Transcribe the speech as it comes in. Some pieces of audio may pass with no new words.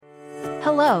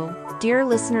Hello, dear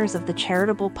listeners of the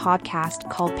charitable podcast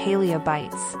called Paleo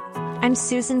Bites. I'm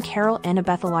Susan Carol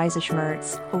Annabeth Eliza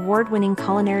Schmertz, award-winning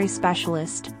culinary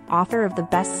specialist, author of the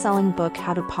best-selling book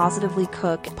How to Positively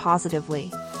Cook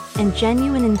Positively, and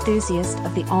genuine enthusiast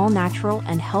of the all-natural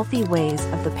and healthy ways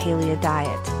of the paleo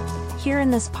diet. Here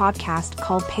in this podcast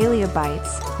called Paleo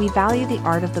Bites, we value the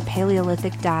art of the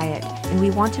Paleolithic diet, and we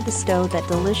want to bestow that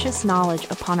delicious knowledge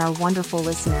upon our wonderful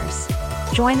listeners.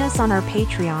 Join us on our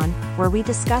Patreon, where we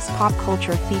discuss pop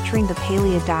culture featuring the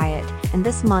paleo diet, and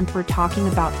this month we're talking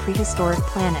about Prehistoric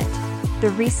Planet, the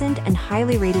recent and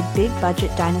highly rated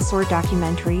big-budget dinosaur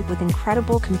documentary with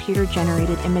incredible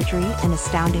computer-generated imagery and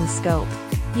astounding scope.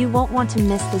 You won't want to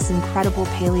miss this incredible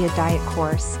paleo diet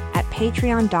course at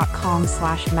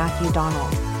patreon.com/Matthew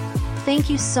Donald. Thank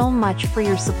you so much for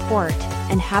your support,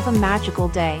 and have a magical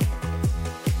day.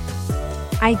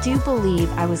 I do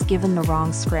believe I was given the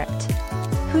wrong script.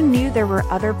 Who knew there were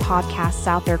other podcasts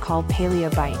out there called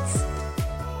Paleo Bites?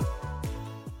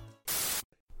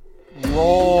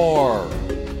 Roar,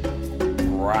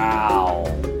 growl,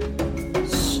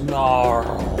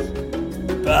 snarl,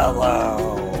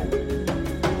 bellow.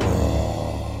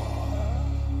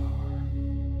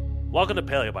 Welcome to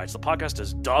Paleo Bites, the podcast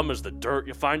as dumb as the dirt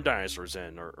you find dinosaurs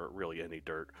in, or really any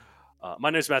dirt.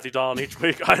 My name is Matthew Dahl, and each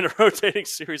week I, in a rotating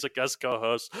series of guest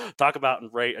co-hosts, talk about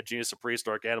and rate a genus of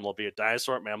prehistoric animal, be it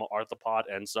dinosaur, mammal, arthropod,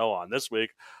 and so on. This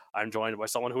week, I'm joined by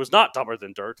someone who is not dumber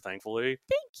than dirt, thankfully.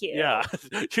 Thank you. Yeah,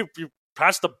 you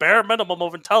passed the bare minimum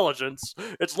of intelligence.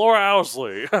 It's Laura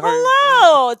Owsley.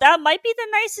 Hello! That might be the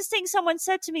nicest thing someone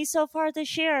said to me so far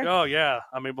this year. Oh, yeah.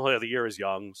 I mean, well, the year is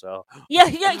young, so. Yeah,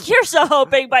 you're so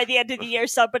hoping by the end of the year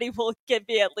somebody will give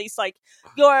me at least, like,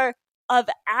 you're of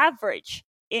average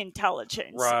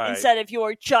intelligence, right, instead of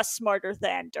you're just smarter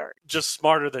than dirt. Just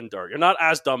smarter than dirt. You're not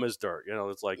as dumb as dirt. You know,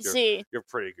 it's like you're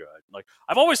pretty good. Like,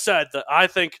 I've always said that I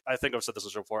think I've said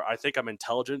this before. I think I'm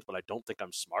intelligent, but I don't think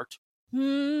I'm smart.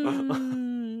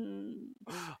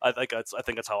 I think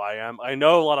that's how I am. I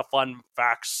know a lot of fun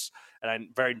facts, and I'm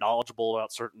very knowledgeable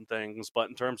about certain things, but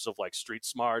in terms of like street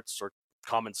smarts or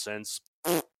common sense.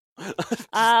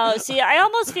 Oh, see, I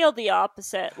almost feel the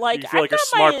opposite. Like, you feel like you're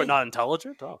smart but not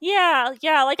intelligent? Oh. Yeah.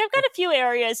 Like, I've got a few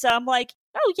areas I'm like,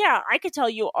 oh yeah, I could tell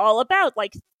you all about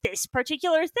like this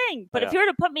particular thing. But if you were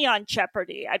to put me on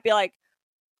Jeopardy, I'd be like,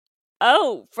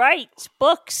 oh, right,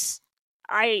 books.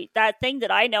 That thing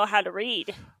that I know how to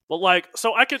read. Well, like,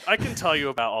 so I can tell you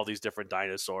about all these different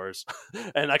dinosaurs,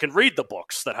 and I can read the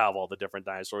books that have all the different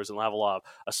dinosaurs, and I'll have a lot of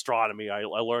astronomy. I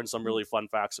learned some really fun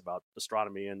facts about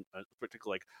astronomy, and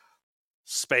particularly like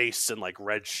space and like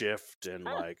redshift and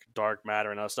like dark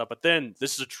matter and other stuff. But then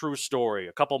this is a true story.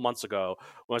 A couple months ago,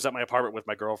 when I was at my apartment with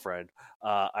my girlfriend,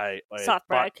 I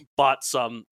bought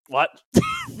some what?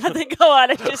 Nothing. Go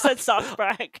on. I just said soft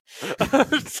brag.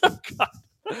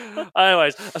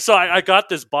 Anyways, so I got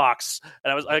this box,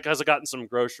 and I was gotten some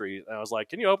groceries, and I was like,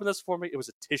 "Can you open this for me?" It was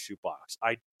a tissue box.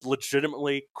 I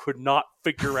legitimately could not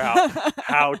figure out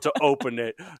how to open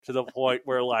it to the point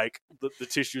where like the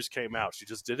tissues came out. She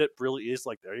just did it really easy.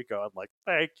 Like, there you go. I'm like,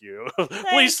 thank you.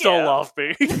 Please still love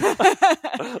me.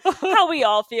 How we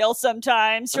all feel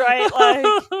sometimes, right? Like.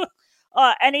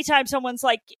 Anytime someone's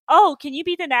like, oh, can you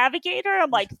be the navigator?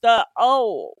 I'm like,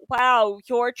 oh, wow,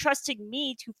 you're trusting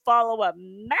me to follow a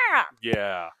map.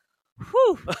 Yeah.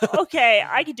 Whew. Okay,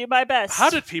 I can do my best. How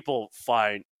did people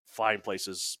find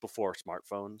places before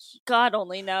smartphones? God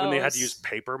only knows. When they had to use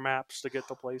paper maps to get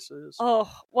to places? Oh,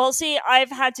 well, see,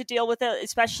 I've had to deal with it,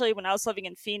 especially when I was living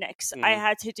in Phoenix. I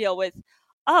had to deal with,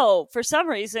 for some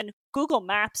reason, Google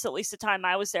Maps, at least the time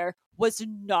I was there, was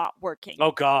not working.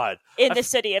 Oh, God. In the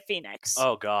city of Phoenix.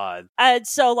 Oh, God. And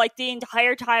so, like, the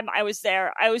entire time I was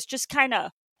there, I was just kind of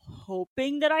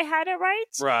hoping that I had it right.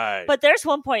 Right. But there's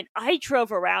one point I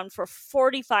drove around for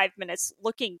 45 minutes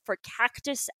looking for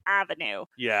Cactus Avenue.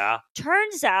 Yeah.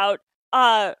 Turns out,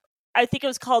 I think it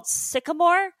was called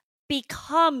Sycamore,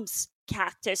 becomes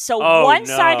Cactus. So one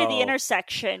side of the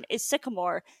intersection is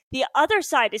Sycamore, the other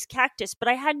side is Cactus, but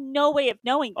I had no way of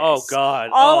knowing this. Oh, God.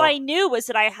 All I knew was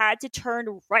that I had to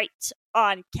turn right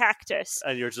on Cactus.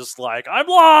 And you're just like, I'm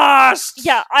lost!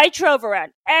 Yeah, I drove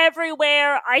around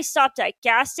everywhere. I stopped at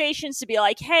gas stations to be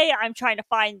like, hey, I'm trying to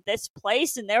find this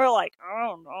place. And they were like, I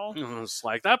don't know. It's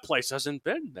like, that place hasn't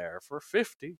been there for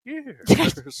 50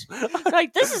 years.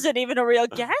 Like, this isn't even a real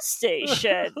gas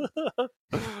station.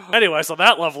 Anyway, so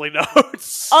that lovely note.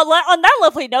 On that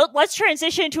lovely note, let's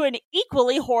transition to an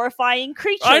equally horrifying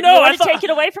creature. I know. You want to take it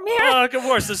away from here? Of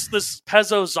course, this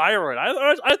Pezozyron.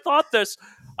 I thought this.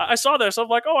 I saw this. I'm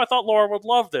like, oh, I thought Laura would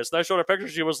love this. And I showed her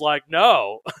pictures. She was like,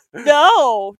 no.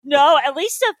 No, at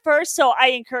least at first. So I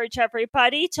encourage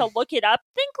everybody to look it up.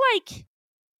 Think like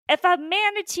if a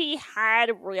manatee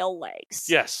had real legs.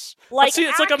 Yes. Like, but see,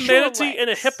 it's like a manatee legs. and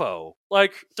a hippo,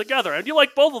 like, together. And you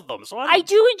like both of them. So I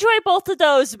do enjoy both of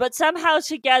those, but somehow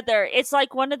together, it's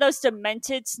like one of those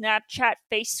demented Snapchat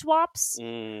face swaps.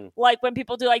 Like when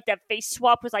people do like that face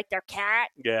swap with like their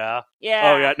cat. Yeah.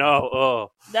 Yeah. Oh, yeah. No.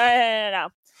 Oh. No.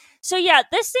 So yeah,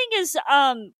 this thing is,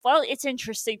 well, it's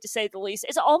interesting to say the least.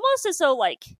 It's almost as though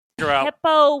like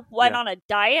hippo went on a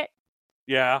diet.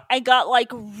 Yeah. And got like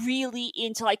really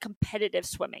into like competitive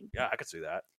swimming. Yeah, I could see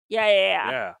that.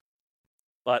 Yeah.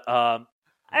 But all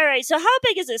right, so how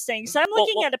big is this thing? So I'm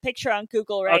looking at a picture on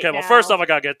Google right now. Okay, well, first off, I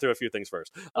gotta get through a few things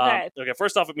first. Okay.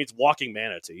 First off, it means walking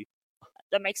manatee.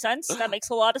 That makes sense. That makes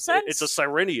a lot of sense. It's a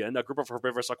sirenian, a group of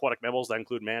herbivorous aquatic mammals that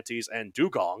include manatees and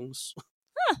dugongs.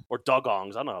 Or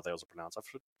dugongs. I don't know how those are pronounced.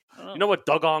 You know what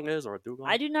dugong is or a dugong?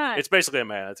 I do not. It's basically a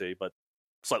manatee, but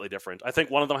slightly different. I think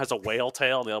one of them has a whale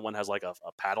tail and the other one has like a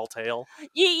paddle tail.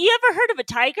 You ever heard of a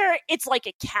tiger? It's like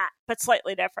a cat, but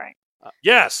slightly different.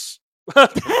 Yes.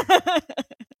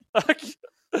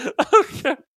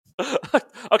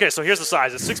 Okay, so here's the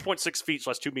size. It's 6.6 feet, so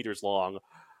that's 2 meters long.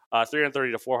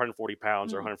 330 to 440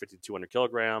 pounds or 150 to 200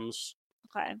 kilograms.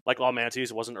 Okay. Like all manatees,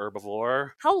 it wasn't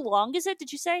herbivore. How long is it,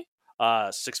 did you say?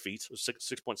 6 feet.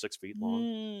 6.6 feet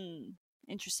long.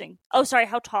 Interesting. Oh, sorry,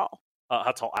 how tall?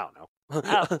 How tall? I don't know.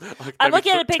 Like I'm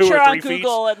looking at a picture on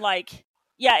Google and like,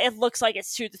 yeah, it looks like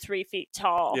it's 2 to 3 feet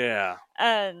tall. Yeah.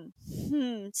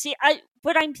 See,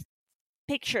 what I'm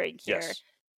picturing here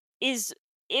is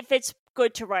if it's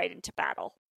good to ride into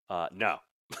battle. No.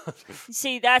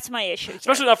 See, that's my issue.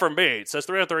 Especially not for me. It says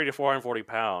 330 to 440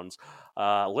 pounds.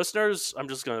 Listeners, I'm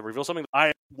just going to reveal something.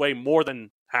 I weigh more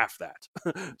than half that.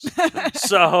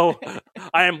 So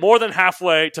I am more than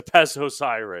halfway to Pezzo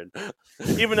Siren,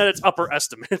 even at its upper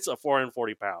estimates of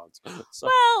 440 pounds. So,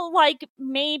 well, like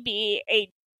maybe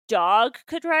a dog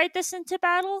could ride this into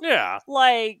battle. Yeah.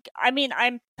 Like, I mean,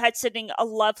 I'm pet sitting a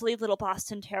lovely little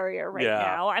Boston Terrier right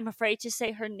now. I'm afraid to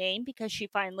say her name because she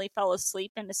finally fell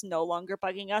asleep and is no longer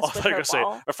bugging us with her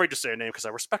ball. Afraid to say her name because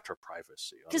I respect her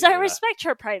privacy. Because I respect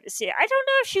her privacy. I don't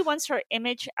know if she wants her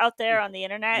image out there on the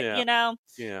internet, you know?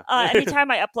 Yeah.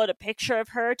 Anytime I upload a picture of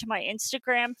her to my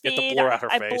Instagram feed, you have to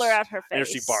blur out her face. blur out her face. And if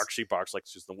she barks like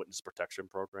she's the witness protection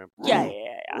program. Yeah.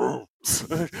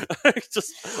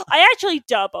 I actually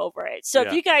dub over it. So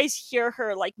if you guys hear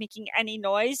her like making any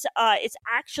noise, it's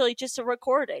actually just a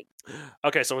recording.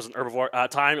 Okay, so it was an herbivore.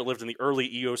 Time it lived in the early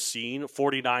Eocene,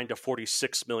 49 to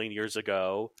 46 million years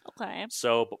ago. Okay.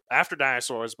 So after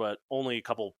dinosaurs, but only a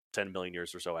couple 10 million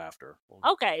years or so after.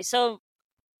 Okay, so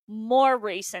more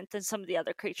recent than some of the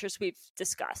other creatures we've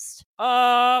discussed.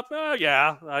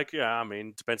 Yeah. I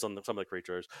mean, depends on some of the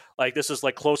creatures. Like, this is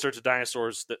like closer to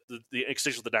dinosaurs, the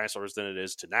extinction of the dinosaurs than it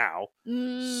is to now.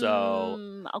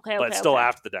 But still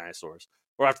after the dinosaurs.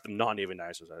 Or after the non-even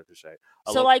dinosaurs, I have to say.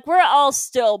 So, like, we're all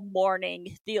still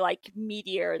mourning the, like,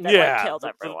 meteor that killed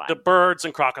everyone. The birds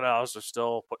and crocodiles are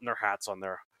still putting their hats on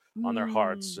their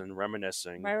hearts and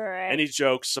reminiscing. Right. Any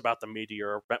jokes about the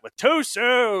meteor met with too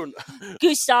soon.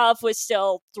 Gustav was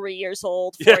still 3 years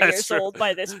old, 4 years old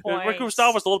by this point.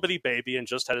 Gustav was a little bitty baby and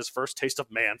just had his first taste of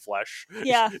man flesh.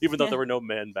 Yeah. Even though there were no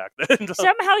men back then.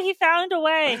 Somehow he found a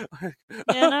way.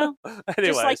 You know?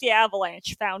 Anyways. Just like the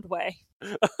Avalanche found way.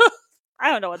 I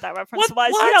don't know what that reference was.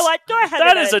 What? You know what? Go ahead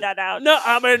and edit that out. No,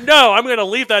 I'm going to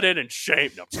leave that in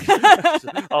shame. No,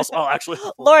 I'll actually...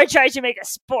 Laura tried to make a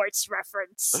sports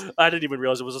reference. I didn't even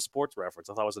realize it was a sports reference.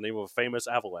 I thought it was the name of a famous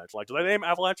avalanche. Like, do they name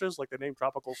avalanches like they name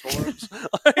tropical storms?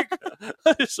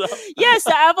 Yes,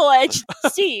 the Avalanche,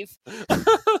 Steve.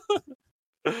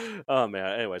 Oh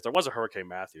man. Anyways, there was a Hurricane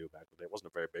Matthew back in the day. It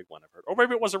wasn't a very big one, I've heard. Or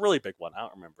maybe it was a really big one. I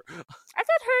don't remember. I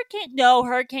thought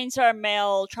hurricanes are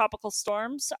male, tropical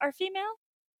storms are female.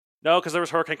 No, because there was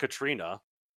Hurricane Katrina.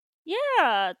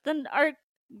 Yeah, then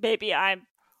maybe I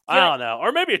don't know.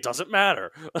 Or maybe it doesn't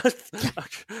matter.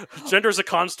 Gender's a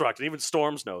construct, and even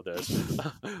storms know this.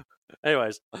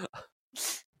 Anyways.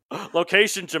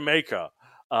 Location, Jamaica.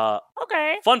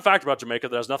 Okay. Fun fact about Jamaica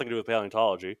that has nothing to do with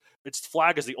paleontology. Its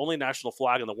flag is the only national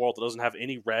flag in the world that doesn't have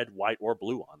any red, white, or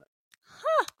blue on it.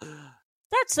 Huh.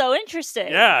 That's so interesting.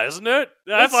 Yeah, isn't it?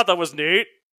 I thought that was neat.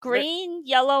 Green,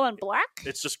 yellow, and black?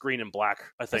 It's just green and black,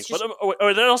 I think. But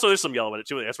there also is some yellow in it,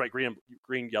 too. That's right, green,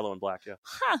 yellow, and black, yeah.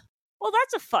 Huh. Well,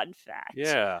 that's a fun fact.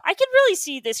 Yeah. I could really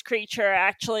see this creature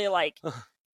actually, like...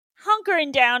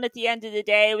 hunkering down at the end of the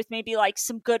day with maybe like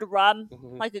some good rum,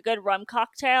 like a good rum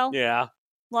cocktail. Yeah.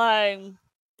 Like,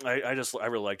 I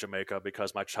really like Jamaica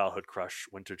because my childhood crush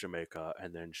went to Jamaica,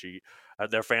 and then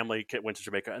their family went to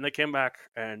Jamaica, and they came back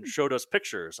and showed us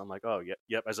pictures. I'm like, oh,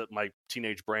 yep. As my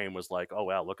teenage brain was like, oh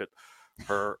wow, look at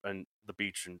her and the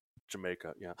beach in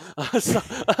Jamaica. Yeah, so,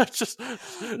 just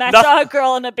Matt saw a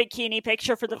girl in a bikini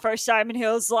picture for the first time, and he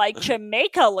was like,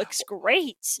 "Jamaica looks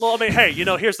great." Well, I mean, hey,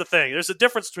 here's the thing. There's a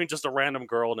difference between just a random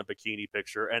girl in a bikini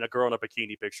picture and a girl in a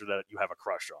bikini picture that you have a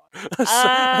crush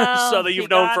on. So that you've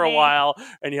known for a while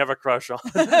and you have a crush on.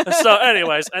 So,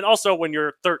 anyways, and also when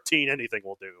you're 13, anything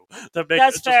will do.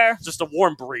 That's fair. Just a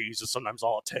warm breeze is sometimes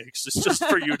all it takes. It's just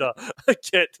for you to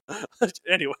get.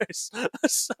 Anyways,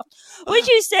 so. Would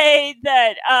you say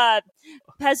that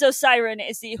Pezzo Siren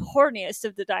is the horniest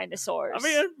of the dinosaurs? I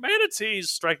mean, manatees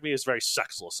strike me as very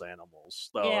sexless animals,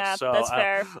 though. Yeah, so, that's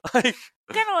fair. Kind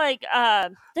of like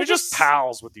they're just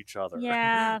pals with each other.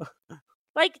 Yeah.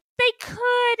 Like, they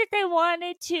could if they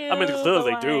wanted to. I mean,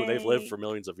 clearly they do. They've lived for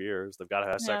millions of years. They've got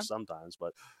to have sex sometimes,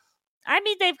 but... I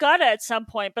mean, they've got to at some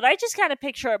point, but I just kind of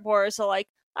picture it more as like,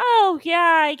 oh,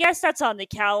 yeah, I guess that's on the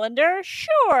calendar.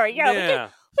 Sure, yeah.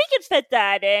 We can fit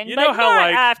that in, but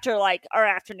not after, our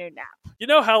afternoon nap. You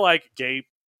know how,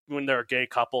 when there are gay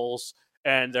couples...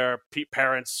 and there are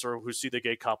parents who see the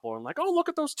gay couple and like, oh, look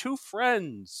at those two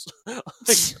friends.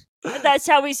 That's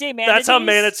how we see manatees. That's how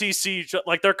manatees see each other.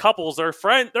 Like, they're couples. They're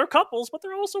couples, but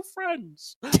they're also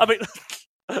friends. I mean,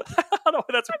 I don't know.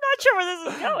 I'm not sure where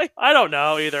this is going. I don't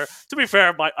know either. To be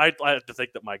fair, I have to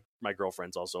think that my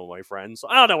girlfriend's also my friend, so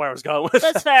I don't know where I was going with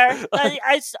That's fair.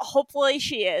 Hopefully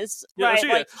she is. Yeah, right? She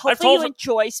is. Hopefully you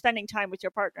enjoy spending time with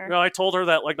your partner. I told her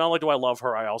that, not only do I love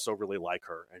her, I also really like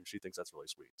her, and she thinks that's really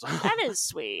sweet. So. That is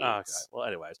sweet. Okay. Well,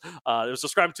 anyways, it was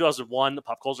described in 2001. The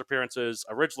pop culture appearances.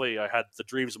 Originally, I had the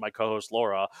dreams of my co-host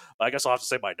Laura, but I guess I'll have to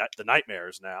say the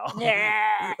nightmares now.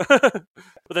 Yeah. But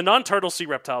the non-turtle sea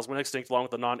reptiles went extinct along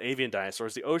with the non-avian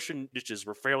dinosaurs. The ocean niches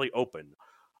were fairly open.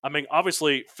 I mean,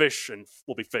 obviously, fish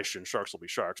will be fish and sharks will be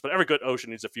sharks, but every good ocean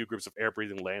needs a few groups of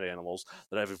air-breathing land animals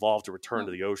that have evolved to return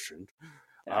to the ocean.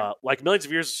 Like millions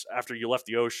of years after you left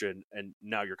the ocean, and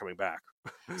now you're coming back.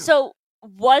 So,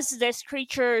 was this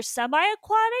creature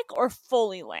semi-aquatic or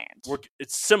fully land?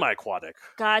 It's semi-aquatic.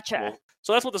 Gotcha. Well,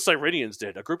 so that's what the Sirenians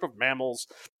did. A group of mammals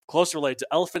closely related to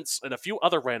elephants and a few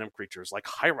other random creatures like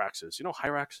hyraxes. You know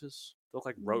hyraxes? They look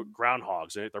like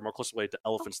groundhogs. They're more closely related to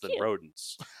elephants than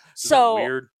rodents. So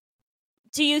weird?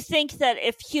 Do you think that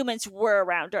if humans were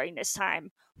around during this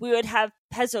time, we would have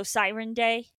Pezzo Siren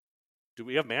Day? Do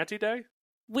we have Manatee Day?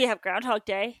 We have Groundhog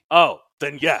Day. Oh,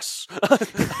 then yes. We named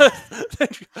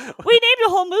a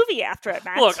whole movie after it,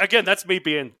 Matt. Look, again, that's me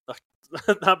being...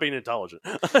 not being intelligent.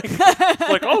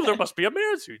 Like, oh, there must be a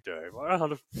Manatee Day.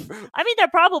 I mean, there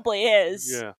probably is.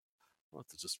 Yeah. Well,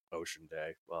 it's just Ocean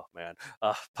Day. Well, man.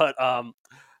 But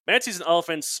manatees and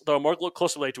elephants, though, are more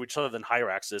closely related to each other than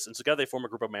hyraxes, and together they form a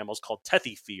group of mammals called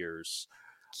tethys.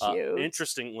 Cute.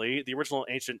 Interestingly, the original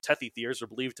ancient tethys are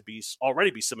believed to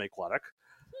already be semi-aquatic.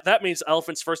 That means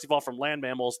elephants first evolved from land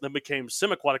mammals, then became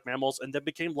semi-aquatic mammals, and then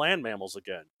became land mammals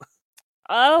again.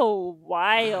 Oh,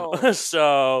 wild.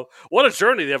 So, what a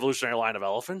journey, the evolutionary line of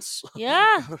elephants.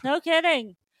 Yeah, no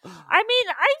kidding. I mean,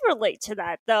 I relate to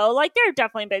that, though. Like, there have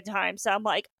definitely been times I'm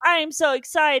like, I'm so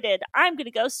excited. I'm going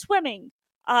to go swimming.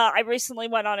 I recently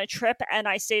went on a trip, and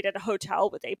I stayed at a hotel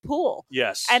with a pool.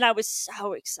 Yes. And I was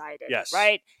so excited. Yes.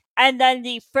 Right? And then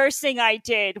the first thing I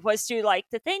did was do,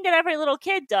 the thing that every little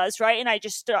kid does, right? And I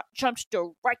just jumped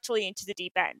directly into the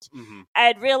deep end. Mm-hmm.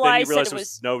 And realized that it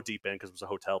was no deep end because it was a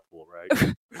hotel pool, right?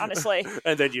 Honestly.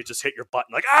 And then you just hit your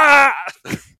button like, ah!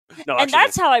 No, and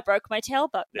that's how I broke my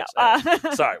tailbone. Yes, no.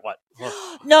 Sorry, what?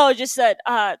 No, just that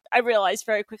I realized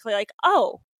very quickly,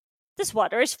 oh, this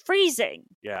water is freezing.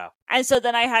 Yeah. And so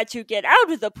then I had to get out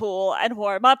of the pool and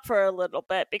warm up for a little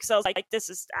bit because I was like, this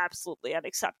is absolutely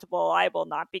unacceptable. I will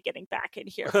not be getting back in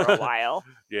here for a while.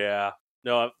 Yeah.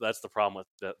 No, that's the problem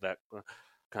with that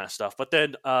kind of stuff. But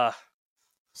then...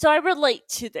 So I relate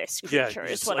to this creature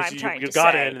is what I'm trying to say. You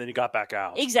got in and then you got back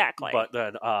out. Exactly. But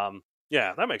then...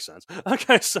 yeah, that makes sense.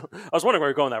 Okay, so I was wondering where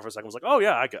you're going there for a second. I was like, oh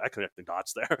yeah, I connect the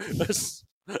dots there.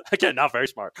 Again, not very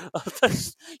smart.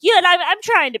 Yeah, and I'm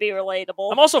trying to be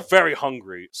relatable. I'm also very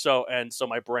hungry, so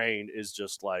my brain is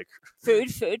just like food.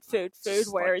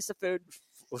 Where is the food?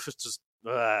 Just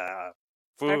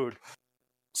food.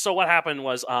 So what happened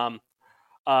was,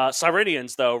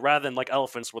 Sirenians, though, rather than like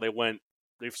elephants, where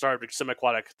they started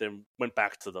semi-aquatic, then went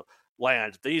back to the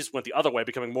land. These went the other way,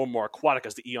 becoming more and more aquatic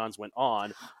as the eons went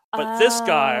on. But this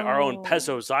guy, our own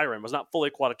Pezzo Siren, was not fully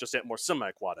aquatic, just yet more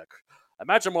semi-aquatic.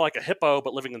 Imagine more like a hippo,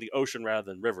 but living in the ocean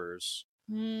rather than rivers.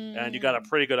 And you got a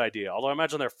pretty good idea. Although I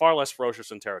imagine they're far less ferocious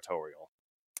and territorial.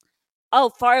 Oh,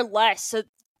 far less. So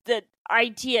the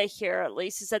idea here, at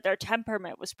least, is that their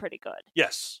temperament was pretty good.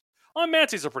 Yes. Well,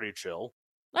 manties are pretty chill.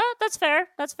 Well, that's fair.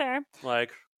 That's fair.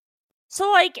 Like, So,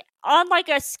 like, on, like,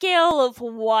 a scale of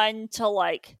 1 to,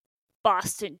 like,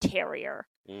 Boston Terrier,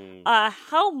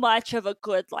 how much of a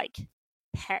good, like,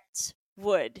 pet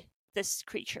would this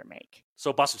creature make?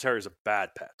 so Boston Terrier is a bad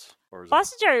pet. Or is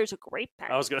Boston Terrier is a great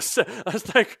pet. I was gonna say, I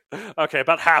was like, okay,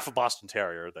 about half a Boston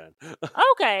Terrier then.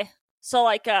 Okay. So,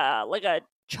 like a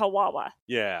Chihuahua.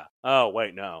 Yeah. Oh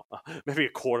wait, no. Maybe a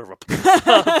quarter of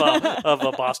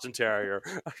a Boston Terrier.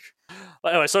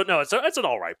 Anyway, so no, it's an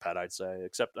all right pet, I'd say.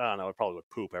 Except I don't know, it probably would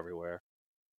poop everywhere.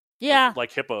 Yeah.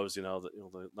 Like hippos, not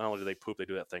only do they poop, they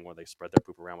do that thing where they spread their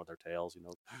poop around with their tails.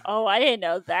 Oh, I didn't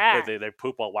know that. They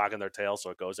poop while wagging their tail, so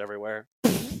it goes everywhere.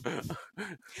 I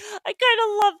kind of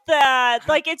love that.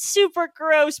 Like, it's super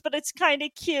gross, but it's kind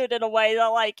of cute in a way that,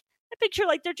 like, I picture,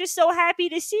 like, they're just so happy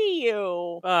to see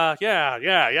you. Yeah,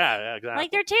 exactly.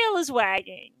 Like, their tail is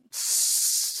wagging.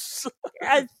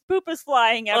 As poop is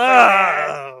flying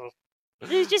everywhere.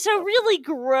 It's just a really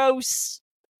gross,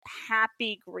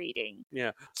 happy greeting.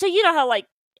 Yeah. So, you know how, like,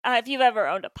 if you've ever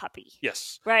owned a puppy.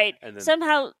 Yes. Right? And then,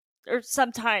 somehow, or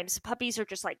sometimes, puppies are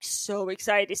just, like, so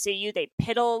excited to see you. They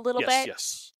piddle a little bit.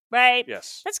 Yes. Right?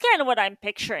 Yes. That's kind of what I'm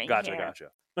picturing Gotcha. here.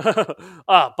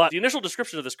 But the initial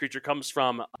description of this creature comes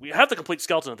from, we have the complete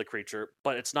skeleton of the creature,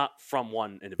 but it's not from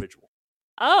one individual.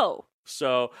 Oh.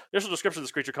 So, the initial description of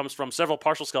this creature comes from several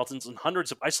partial skeletons and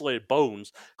hundreds of isolated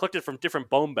bones collected from different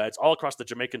bone beds all across the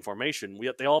Jamaican Formation.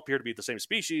 They all appear to be the same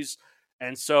species,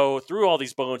 and so through all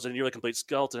these bones, a nearly complete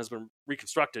skeleton has been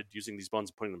reconstructed using these bones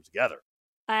and putting them together.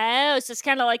 Oh, so it's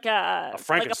kind of like a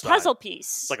puzzle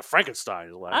piece. It's like a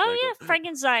Frankenstein. Oh, yeah,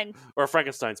 Frankenstein. Or a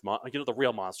Frankenstein's monster. The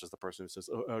real monster is the person who says,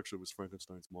 oh, actually, it was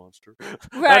Frankenstein's monster. Right,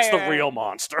 That's the real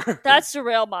monster. That's the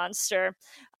real monster.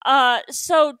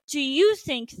 So do you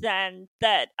think, then,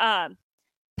 that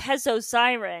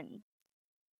Pezzo-Siren,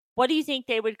 what do you think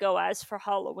they would go as for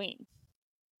Halloween?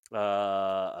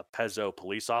 A Pezzo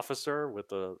police officer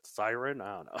with a siren?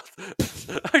 I don't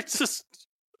know. I just...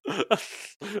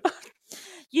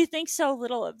 You think so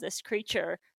little of this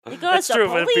creature. They go That's as true.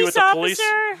 a police officer?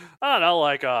 I don't know,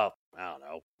 like, I don't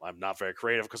know. I'm not very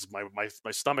creative because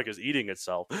my stomach is eating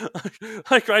itself.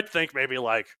 Like, I'd think maybe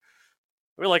like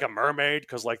a mermaid,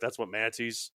 because like that's what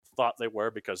manatees thought they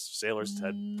were, because sailors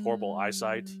had horrible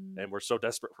eyesight and were so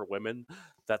desperate for women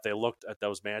that they looked at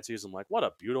those manatees and like, what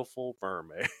a beautiful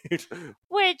mermaid.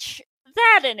 Which,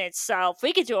 that in itself,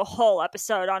 we could do a whole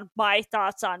episode on my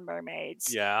thoughts on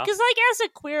mermaids. Yeah. Because, like, as a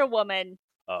queer woman,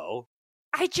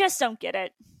 I just don't get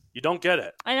it. You don't get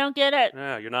it. I don't get it.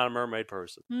 Yeah, you're not a mermaid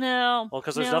person. No. Well,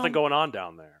 because there's nothing going on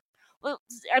down there. Well,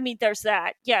 I mean, there's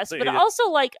that, yes. So but you- also,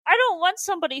 like, I don't want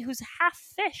somebody who's half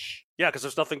fish. Yeah, because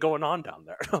there's nothing going on down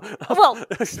there. Well-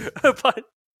 but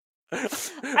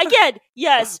Again,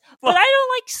 yes. But I don't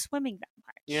like swimming that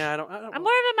much. Yeah, I don't. I'm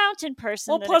more of a mountain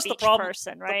person than plus a beach the problem,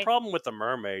 person, right? The problem with the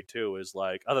mermaid too is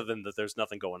like, other than that, there's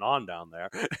nothing going on down there.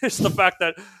 It's the fact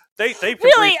that they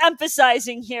really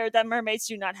emphasizing here that mermaids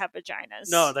do not have vaginas.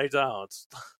 No, they don't.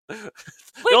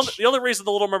 The only reason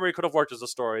the Little Mermaid could have worked as a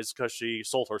story is because she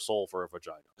sold her soul for a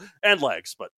vagina and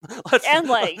legs, but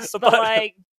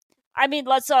like, I mean,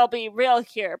 let's all be real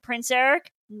here. Prince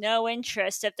Eric, no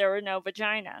interest if there were no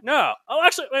vagina. No. Oh,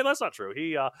 actually, wait, that's not true.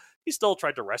 He still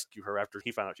tried to rescue her after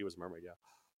he found out she was a mermaid, yeah.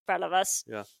 Front of us.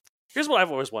 Yeah. Here's what I've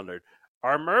always wondered.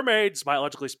 Are mermaids,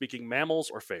 biologically speaking, mammals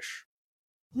or fish?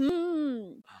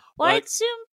 Well, I assume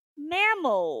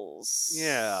mammals.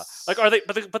 Yeah. Like, are they,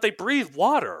 but they breathe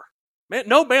water. Man,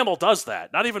 no mammal does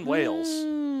that. Not even whales.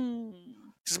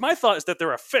 Because my thought is that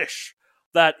they're a fish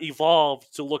that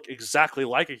evolved to look exactly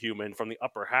like a human from the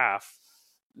upper half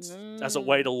as a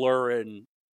way to lure in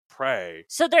prey.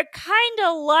 So they're kind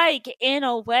of like, in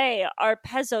a way, our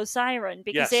Pezzo-Siren,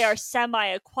 because they are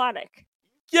semi-aquatic.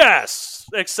 Yes,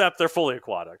 except they're fully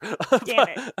aquatic. Damn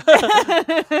it.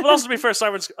 But also, to be fair,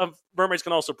 mermaids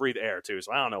can also breathe air, too,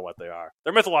 so I don't know what they are.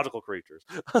 They're mythological creatures.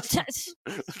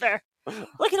 Fair.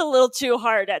 Looking a little too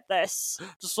hard at this.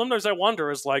 Just sometimes I wonder,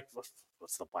 is like,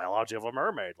 what's the biology of a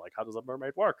mermaid? Like, how does a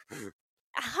mermaid work?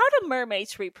 How do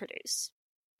mermaids reproduce?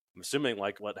 I'm assuming,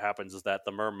 like, what happens is that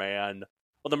the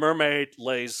mermaid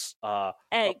lays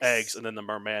eggs, and then the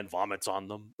merman vomits on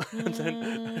them.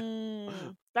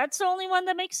 That's the only one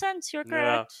that makes sense. You're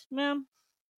correct. Yeah.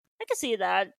 I can see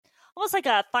that. Almost like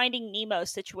a Finding Nemo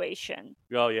situation.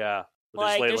 Oh, yeah.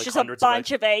 Like, there's just a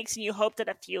bunch of eggs, and you hope that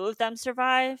a few of them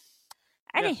survive.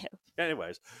 Anywho. Yeah.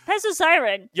 Anyways.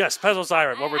 Pezzo-Siren. Yes,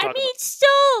 Pezzo-Siren. What we're talking about. I mean, still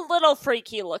a little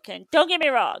freaky looking. Don't get me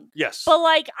wrong. Yes. But,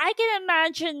 like, I can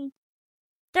imagine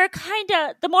they're kind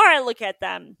of... The more I look at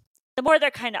them, The more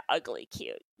they're kind of ugly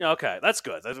cute. Okay, that's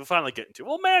good. We're finally getting to.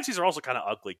 Well, manatees are also kind of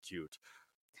ugly cute.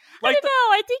 I don't know.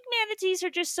 I think manatees are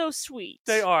just so sweet.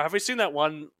 They are. Have you seen that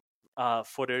one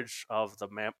footage of the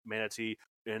manatee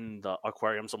in the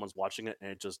aquarium? Someone's watching it,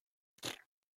 and it just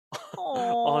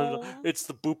it's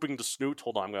the booping the snoot.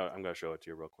 Hold on, I'm gonna show it to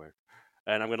you real quick,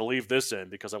 and I'm gonna leave this in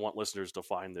because I want listeners to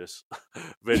find this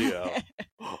video.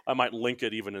 I might link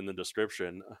it even in the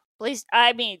description. Please,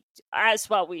 I mean, as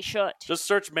well we should. Just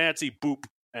search manatee boop,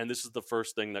 and this is the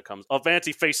first thing that comes. Oh,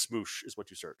 manatee face smoosh is what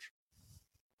you search.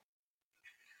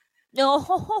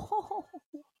 No.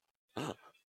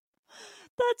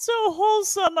 That's so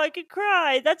wholesome. I could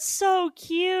cry. That's so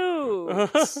cute.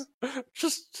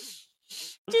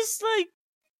 just like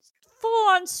full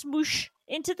on smoosh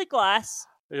into the glass.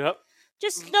 Yep.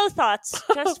 Just no thoughts.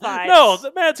 Just vibes. No,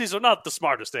 the manatees are not the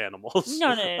smartest animals.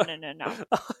 No.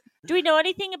 Do we know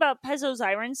anything about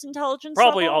Pezzozyron's intelligence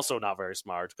Probably level? also not very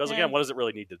smart. Because again, what does it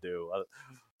really need to do?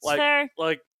 Fair.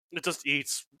 Like it just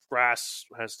eats grass.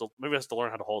 Maybe has to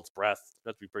learn how to hold its breath.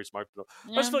 That's be pretty smart.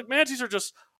 I just feel like manatees are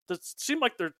just. They seem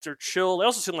like they're chill. They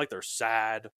also seem like they're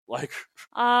sad. Like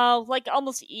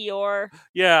almost Eeyore.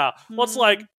 Yeah. Well, it's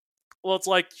like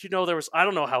there was. I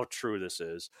don't know how true this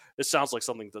is. It sounds like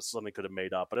something could have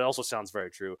made up, but it also sounds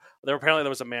very true. There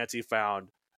was a manatee found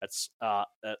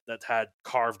that had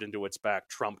carved into its back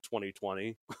Trump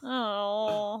 2020.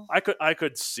 Oh, I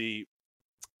could see.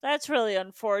 That's really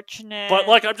unfortunate. But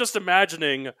like, I'm just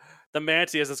imagining the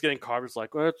manatee as it's getting carved. It's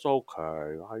like, it's okay.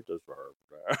 I deserve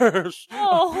this.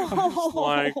 Oh,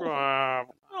 like,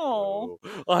 oh.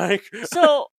 Like,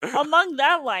 so among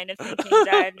that line of thinking,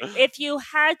 then, if you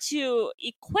had to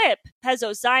equip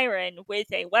Pezzozyron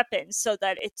with a weapon so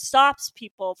that it stops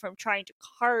people from trying to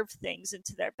carve things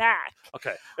into their back,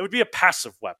 okay, it would be a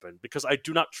passive weapon because I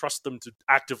do not trust them to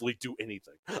actively do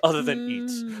anything other than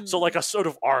eat. So, like a sort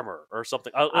of armor or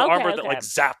something, armor that like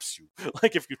zaps you,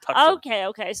 like if you touch them.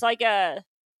 Okay, so like a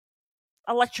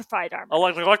electrified armor,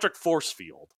 like an electric force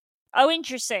field. Oh,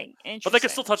 interesting. But they can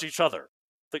still touch each other.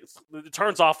 It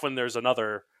turns off when there's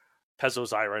another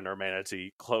Pezzozyron or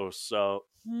manatee close. So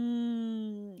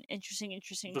interesting.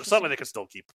 Something they can still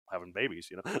keep having babies,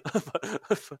 you know.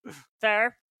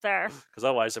 Fair. Because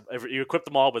otherwise, if you equip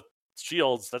them all with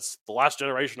shields, that's the last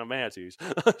generation of manatees.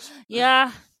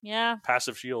 Yeah.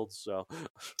 Passive shields. So,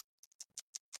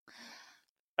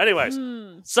 anyways,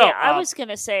 I was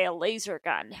gonna say a laser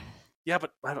gun. Yeah,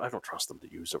 but I don't trust them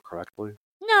to use it correctly.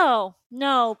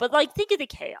 No, but like think of the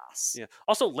chaos. Yeah.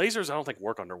 Also, lasers I don't think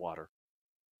work underwater.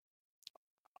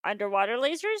 Underwater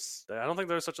lasers? I don't think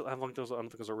there's such. I don't think those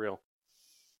are real.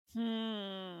 But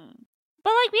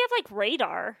like we have like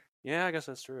radar. Yeah, I guess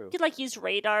that's true. You could like use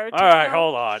radar. All right,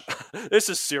 hold on. This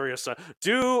is serious.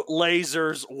 Do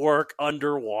lasers work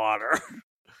underwater?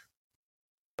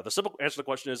 The simple answer to the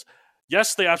question is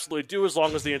yes, they absolutely do. As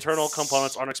long as the internal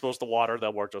components aren't exposed to water,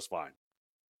 they'll work just fine.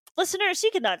 Listeners,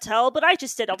 you cannot tell, but I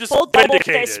just did a full double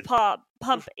fist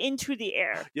pump into the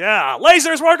air. Yeah,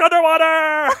 lasers work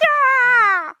underwater!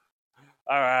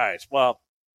 All right, well,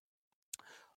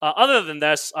 other than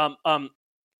this,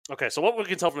 okay, so what we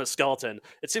can tell from the skeleton,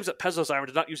 it seems that Pezzozyron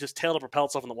did not use his tail to propel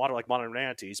itself in the water like modern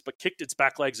manatees, but kicked its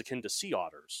back legs akin to sea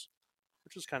otters.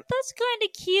 Which is that's kind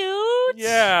of cute.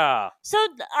 Yeah. So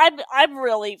I'm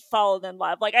really fallen in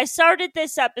love. Like I started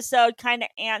this episode kind of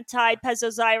anti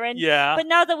Pezzozyron. Yeah. But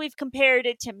now that we've compared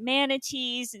it to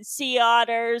manatees and sea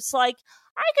otters, like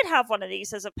I could have one of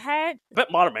these as a pet. I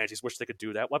bet modern manatees wish they could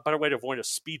do that. What better way to avoid a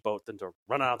speedboat than to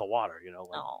run out of the water? You know,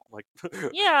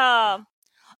 yeah.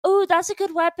 Oh, that's a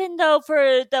good weapon though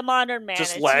for the modern manatee.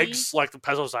 Just legs, like the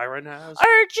Pezzozyron has,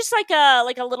 or just like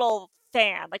a little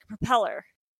fan, like a propeller.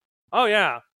 Oh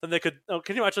yeah, then they could. Oh,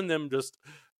 can you imagine them just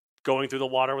going through the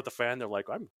water with the fan? They're like,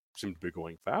 I seem to be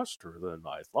going faster than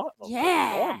I thought.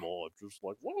 Yeah, normal. Just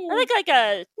like whoa. I think like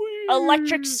a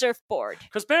electric surfboard.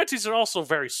 Because manatees are also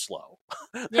very slow.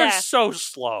 Yeah. They're so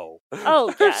slow.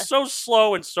 Oh, they're yeah. so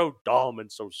slow and so dumb and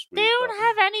so sweet. They don't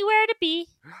have anywhere to be.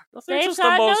 They're just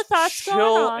got the most no thoughts chill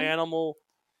going on. animal.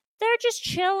 They're just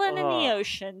chilling in the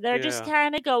ocean. They're just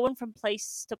kind of going from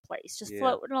place to place, just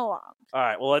floating along. All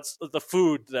right, well, the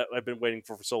food that I've been waiting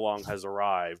for so long has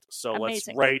arrived. So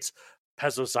Amazing. Let's rate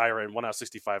Pezzozyron 1 out of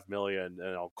 65 million,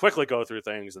 and I'll quickly go through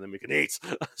things, and then we can eat.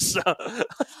 So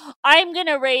I'm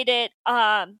gonna rate it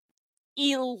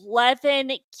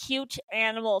 11 cute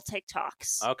animal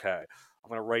TikToks. Okay. I'm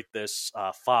going to rate this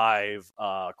 5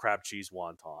 crab cheese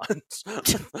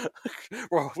wontons.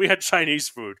 Well, we had Chinese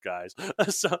food, guys.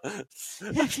 So,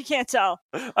 if you can't tell.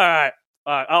 All right.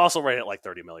 I'll also rate it like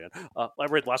 30 million. I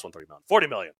rated the last one 30 million. 40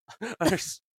 million.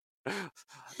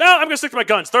 No, I'm gonna stick to my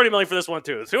guns. 30 million for this one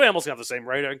too. The two animals have the same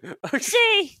rating.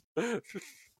 See? All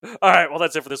right, well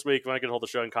that's it for this week. If you want to get hold of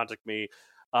the show and contact me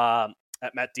at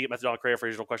Matt D at Methadone Creator for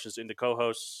additional questions into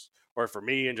co-hosts, or for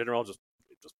me in general, just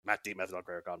Matt D Methadone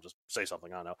Creator.com. Just say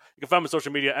something. I don't know. You can find me on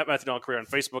social media at Methadone Career on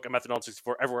Facebook, at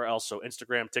Methadone64 everywhere else. So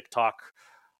Instagram, TikTok,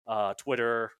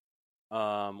 Twitter.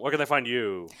 Where can they find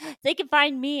you? They can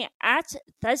find me at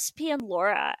Thespian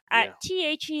Laura at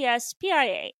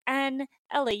ThespianLaura.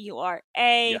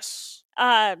 Yes.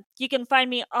 You can find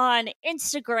me on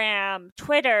Instagram,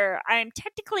 Twitter. I'm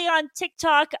technically on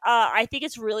TikTok. I think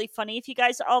it's really funny if you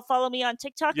guys all follow me on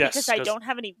TikTok because I don't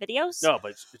have any videos. No,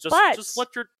 but just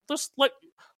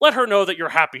let her know that you're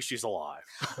happy she's alive.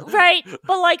 Right.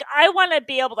 But like I want to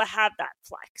be able to have that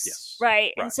flex. Yes.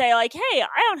 Right? And say like, hey,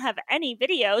 I don't have any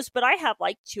videos, but I have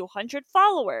like 200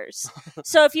 followers.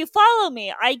 So if you follow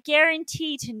me, I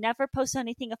guarantee to never post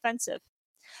anything offensive.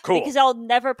 Cool. Because I'll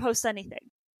never post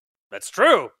anything. That's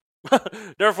true.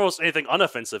 Never post anything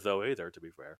unoffensive though either, to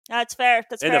be fair. That's fair.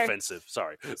 That's fair. Inoffensive,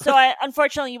 sorry. So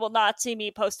unfortunately you will not see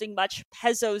me posting much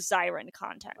Pezzo Zyron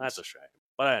content. That's a shame,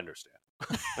 but I understand.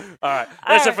 All right.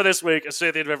 That's it for this week. I'll see you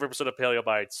at the end of every episode of Paleo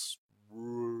Bites. That's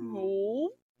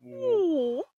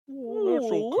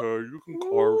okay. You can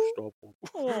carve stuff.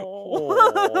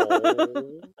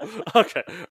 Okay.